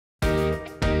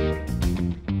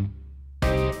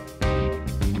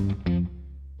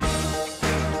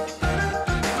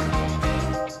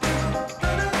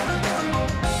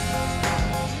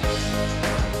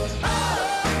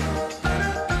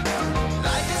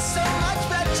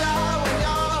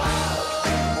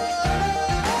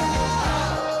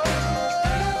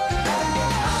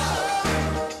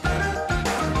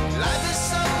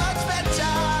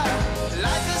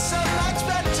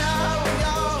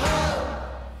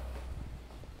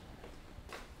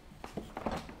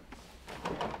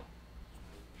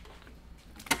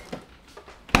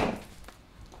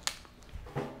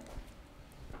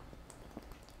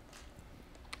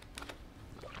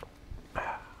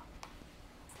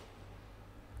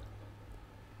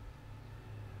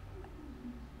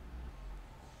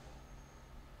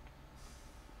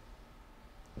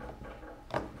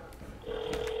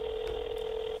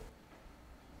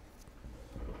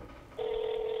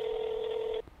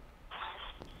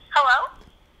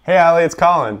Hey, Alli, it's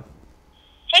Colin.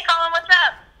 Hey Colin, what's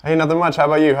up? Hey, nothing much. How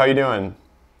about you? How you doing?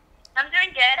 I'm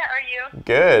doing good. How are you?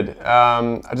 Good.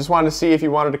 I just wanted to see if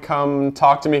you wanted to come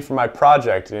talk to me for my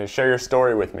project and share your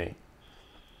story with me.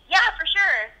 Yeah, for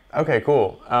sure. Okay,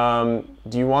 cool.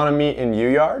 Do you want to meet in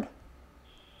U-Yard?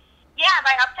 Yeah,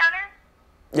 by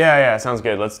Uptowner? Yeah, sounds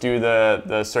good. Let's do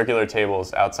the circular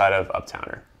tables outside of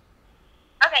Uptowner.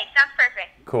 Okay, sounds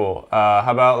perfect. Cool.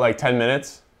 How about like 10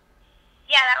 minutes?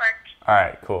 Yeah, that works. All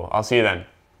right, cool. I'll see you then.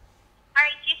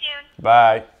 Alright, see you soon.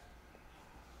 Bye.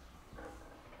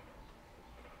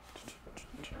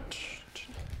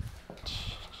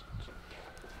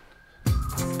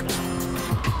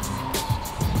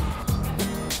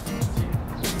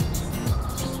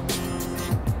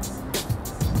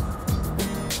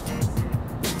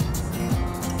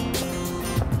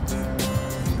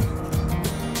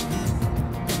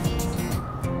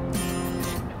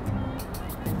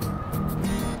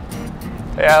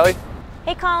 Hey, Alli.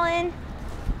 Hey, Colin.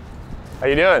 How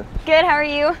you doing? Good, how are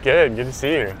you? Good to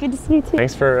see you. Good to see you too.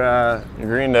 Thanks for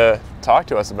agreeing to talk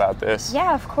to us about this.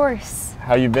 Yeah, of course.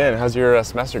 How you been? How's your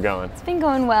semester going? It's been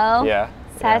going well. Yeah.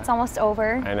 Sad it's almost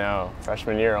over. I know.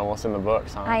 Freshman year almost in the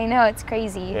books, huh? I know, it's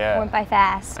crazy. Yeah. It went by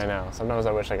fast. I know. Sometimes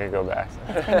I wish I could go back.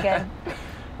 It's been good.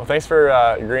 Well, thanks for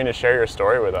agreeing to share your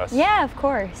story with us. Yeah, of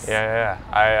course. Yeah.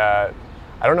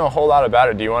 I don't know a whole lot about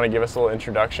it. Do you want to give us a little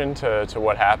introduction to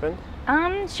what happened?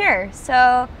 Sure.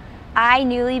 So, I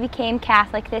newly became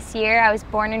Catholic this year. I was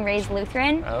born and raised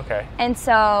Lutheran. Okay. And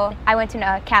so I went to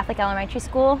a Catholic elementary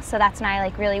school, so that's when I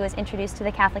really was introduced to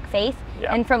the Catholic faith.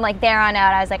 Yeah. And from there on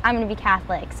out, I was like, I'm going to be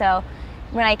Catholic. So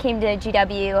when I came to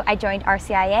GW, I joined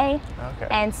RCIA. Okay.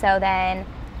 And so then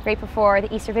right before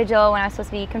the Easter Vigil, when I was supposed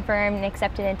to be confirmed and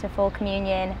accepted into full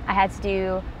communion, I had to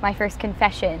do my first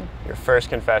confession. Your first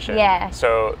confession? Yeah.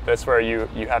 So that's where you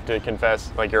have to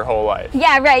confess like your whole life?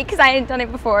 Yeah, right, because I hadn't done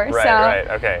it before. Right,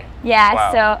 okay. Yeah,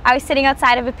 wow. So I was sitting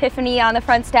outside of Epiphany on the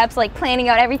front steps, planning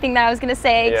out everything that I was going to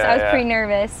say, because I was pretty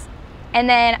nervous. And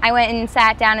then I went and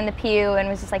sat down in the pew and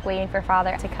was just waiting for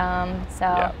Father to come.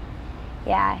 So,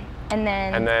 yeah. And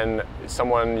then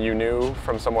someone you knew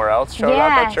from somewhere else showed up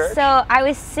at church? So I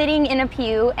was sitting in a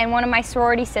pew and one of my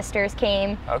sorority sisters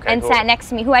came and sat next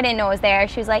to me, who I didn't know was there.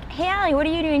 She was like, "Hey, Alli, what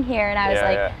are you doing here?" And I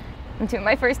was I'm doing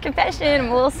my first confession.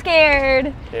 I'm a little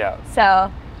scared. Yeah. So,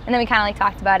 and then we kind of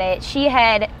talked about it. She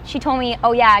told me,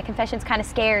 "Oh yeah, confession's kind of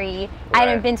scary." Right.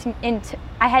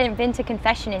 I hadn't been to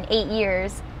confession in 8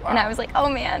 years. Wow. And I was like, oh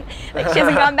man, she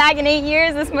hasn't gone back in 8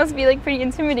 years. This must be pretty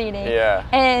intimidating. Yeah.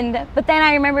 But then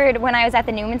I remembered when I was at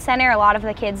the Newman Center, a lot of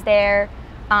the kids there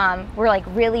were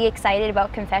really excited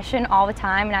about confession all the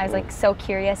time, and I was so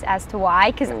curious as to why.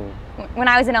 Because when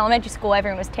I was in elementary school,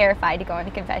 everyone was terrified to go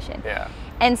into confession. Yeah.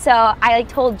 And so I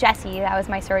told Jessie, that was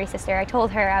my sorority sister. I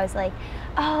told her, I was like,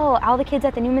 oh, all the kids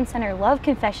at the Newman Center love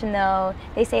confession though.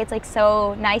 They say it's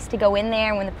so nice to go in there,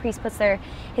 and when the priest puts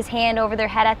his hand over their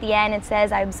head at the end and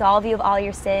says, I absolve you of all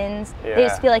your sins, they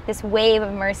just feel this wave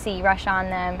of mercy rush on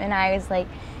them. And I was like,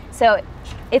 so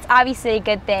it's obviously a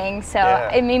good thing. So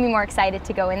it made me more excited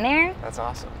to go in there. That's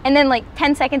awesome. And then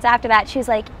 10 seconds after that, she was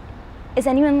like, is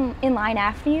anyone in line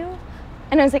after you?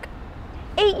 And I was like,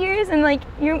 8 years, and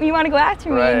you want to go after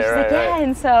me? And she's like, yeah.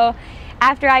 And so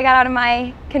after I got out of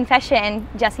my confession,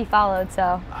 Jessie followed.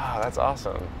 So that's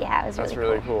awesome. Yeah, it was that's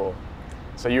really cool.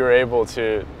 So you were able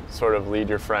to sort of lead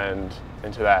your friend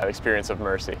into that experience of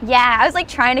mercy. Yeah, I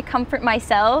was trying to comfort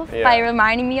myself by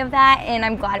reminding me of that, and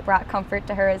I'm glad it brought comfort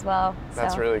to her as well.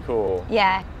 That's really cool.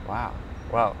 Yeah. Wow.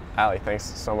 Well, Alli, thanks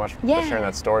so much for sharing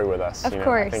that story with us. Of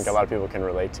course. I think a lot of people can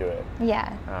relate to it.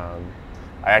 Yeah.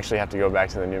 I actually have to go back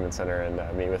to the Newman Center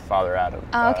and meet with Father Adam.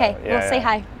 Oh, okay. Well, say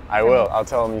hi. I will. I'll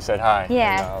tell him you said hi.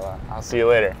 Yeah. And I'll see you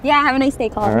later. Yeah, have a nice day,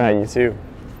 Colin. All right, you too.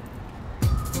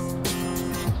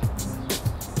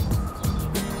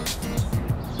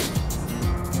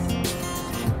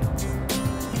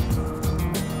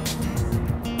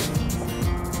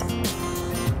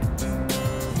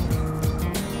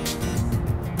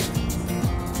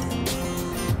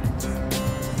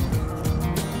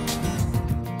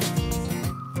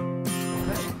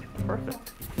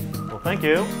 Perfect. Well, thank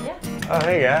you. Yeah. Oh,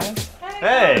 hey guys.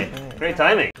 Hey, great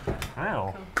timing.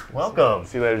 Wow. Welcome.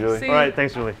 See you later, Julie. All right,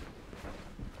 thanks, Julie.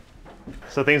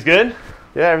 So things good?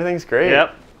 Yeah, everything's great.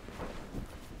 Yep.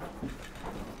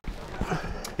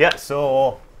 Yeah,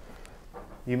 so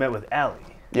you met with Alli.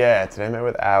 Yeah, today I met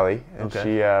with Alli, and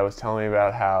she was telling me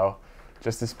about how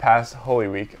just this past Holy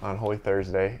Week, on Holy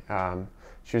Thursday,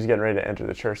 she was getting ready to enter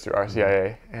the church through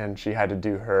RCIA, and she had to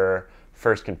do her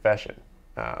first confession.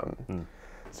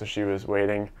 So she was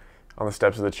waiting on the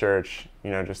steps of the church,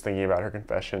 just thinking about her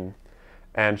confession.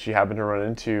 and she happened to run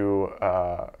into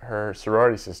her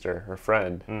sorority sister, her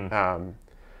friend,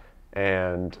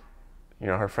 and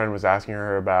her friend was asking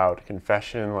her about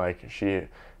confession. Like, she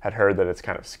had heard that it's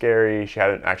kind of scary. She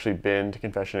hadn't actually been to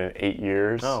confession in 8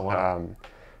 years. Oh, wow.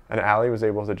 And Alli was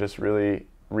able to just really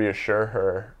reassure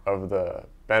her of the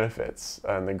benefits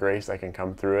and the grace that can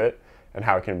come through it, and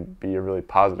how it can be a really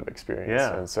positive experience.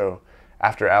 Yeah. And so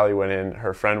after Alli went in,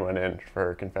 her friend went in for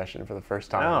her confession for the first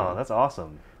time. Oh, that's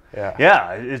awesome. Yeah.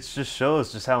 Yeah, it just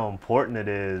shows just how important it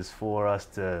is for us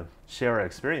to share our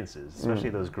experiences, especially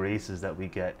those graces that we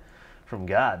get from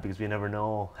God, because we never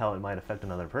know how it might affect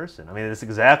another person. I mean, it's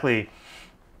exactly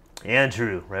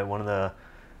Andrew, right? One of the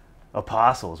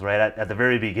apostles, right? At the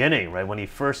very beginning, right? When he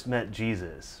first met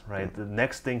Jesus, right? The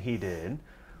next thing he did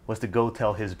was to go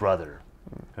tell his brother.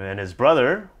 And his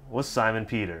brother was Simon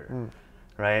Peter,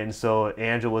 right? And so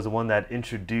Andrew was the one that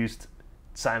introduced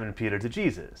Simon Peter to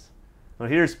Jesus. Well,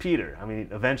 here's Peter. I mean,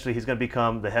 eventually he's going to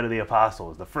become the head of the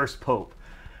apostles, the first pope,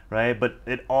 right? But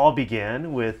it all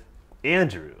began with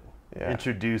Andrew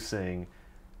introducing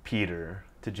Peter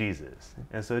to Jesus.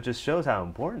 And so it just shows how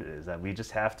important it is that we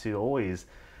just have to always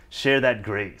share that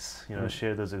grace,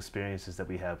 share those experiences that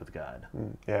we have with God.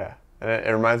 Yeah. And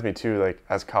it reminds me too, like,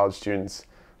 as college students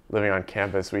living on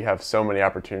campus, we have so many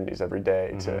opportunities every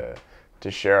day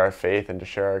to share our faith and to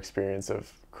share our experience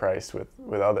of Christ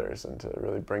with others, and to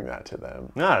really bring that to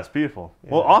them. Ah, that's beautiful.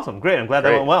 Yeah. Well, awesome. Great. I'm glad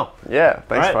that went well. Yeah.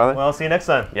 Thanks, All right. Colin. Well, I'll see you next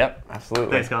time. Yep.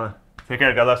 Absolutely. Thanks, Colin. Take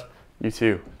care. God bless. You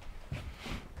too.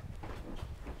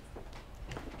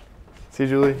 See you,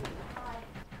 Julie.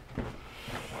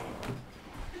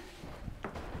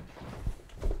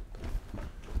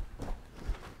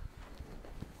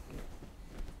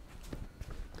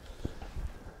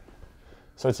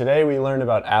 So today we learned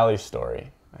about Alli's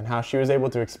story and how she was able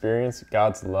to experience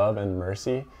God's love and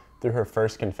mercy through her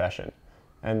first confession,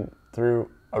 and through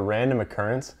a random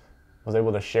occurrence was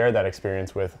able to share that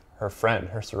experience with her friend,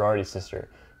 her sorority sister,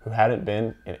 who hadn't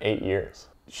been in 8 years.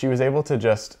 She was able to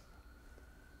just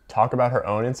talk about her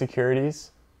own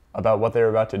insecurities, about what they were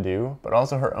about to do, but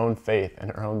also her own faith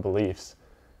and her own beliefs.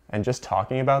 And just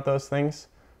talking about those things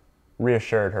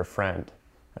reassured her friend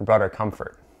and brought her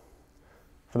comfort.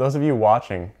 For those of you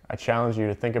watching, I challenge you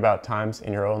to think about times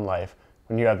in your own life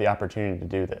when you have the opportunity to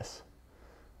do this.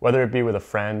 Whether it be with a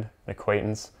friend, an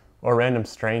acquaintance, or a random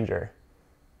stranger,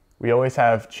 we always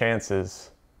have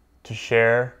chances to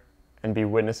share and be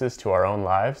witnesses to our own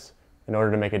lives in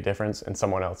order to make a difference in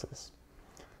someone else's.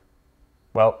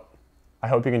 Well, I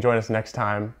hope you can join us next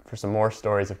time for some more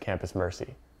stories of Campus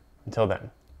Mercy. Until then.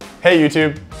 Hey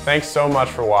YouTube, thanks so much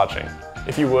for watching.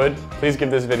 If you would, please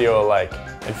give this video a like,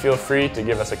 and feel free to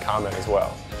give us a comment as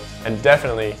well. And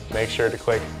definitely make sure to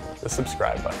click the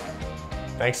subscribe button.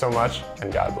 Thanks so much,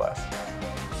 and God bless.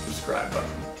 Subscribe button.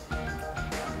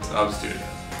 I'll just do it again.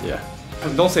 Yeah.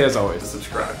 Don't say as always. The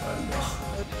subscribe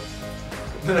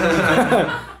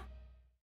button.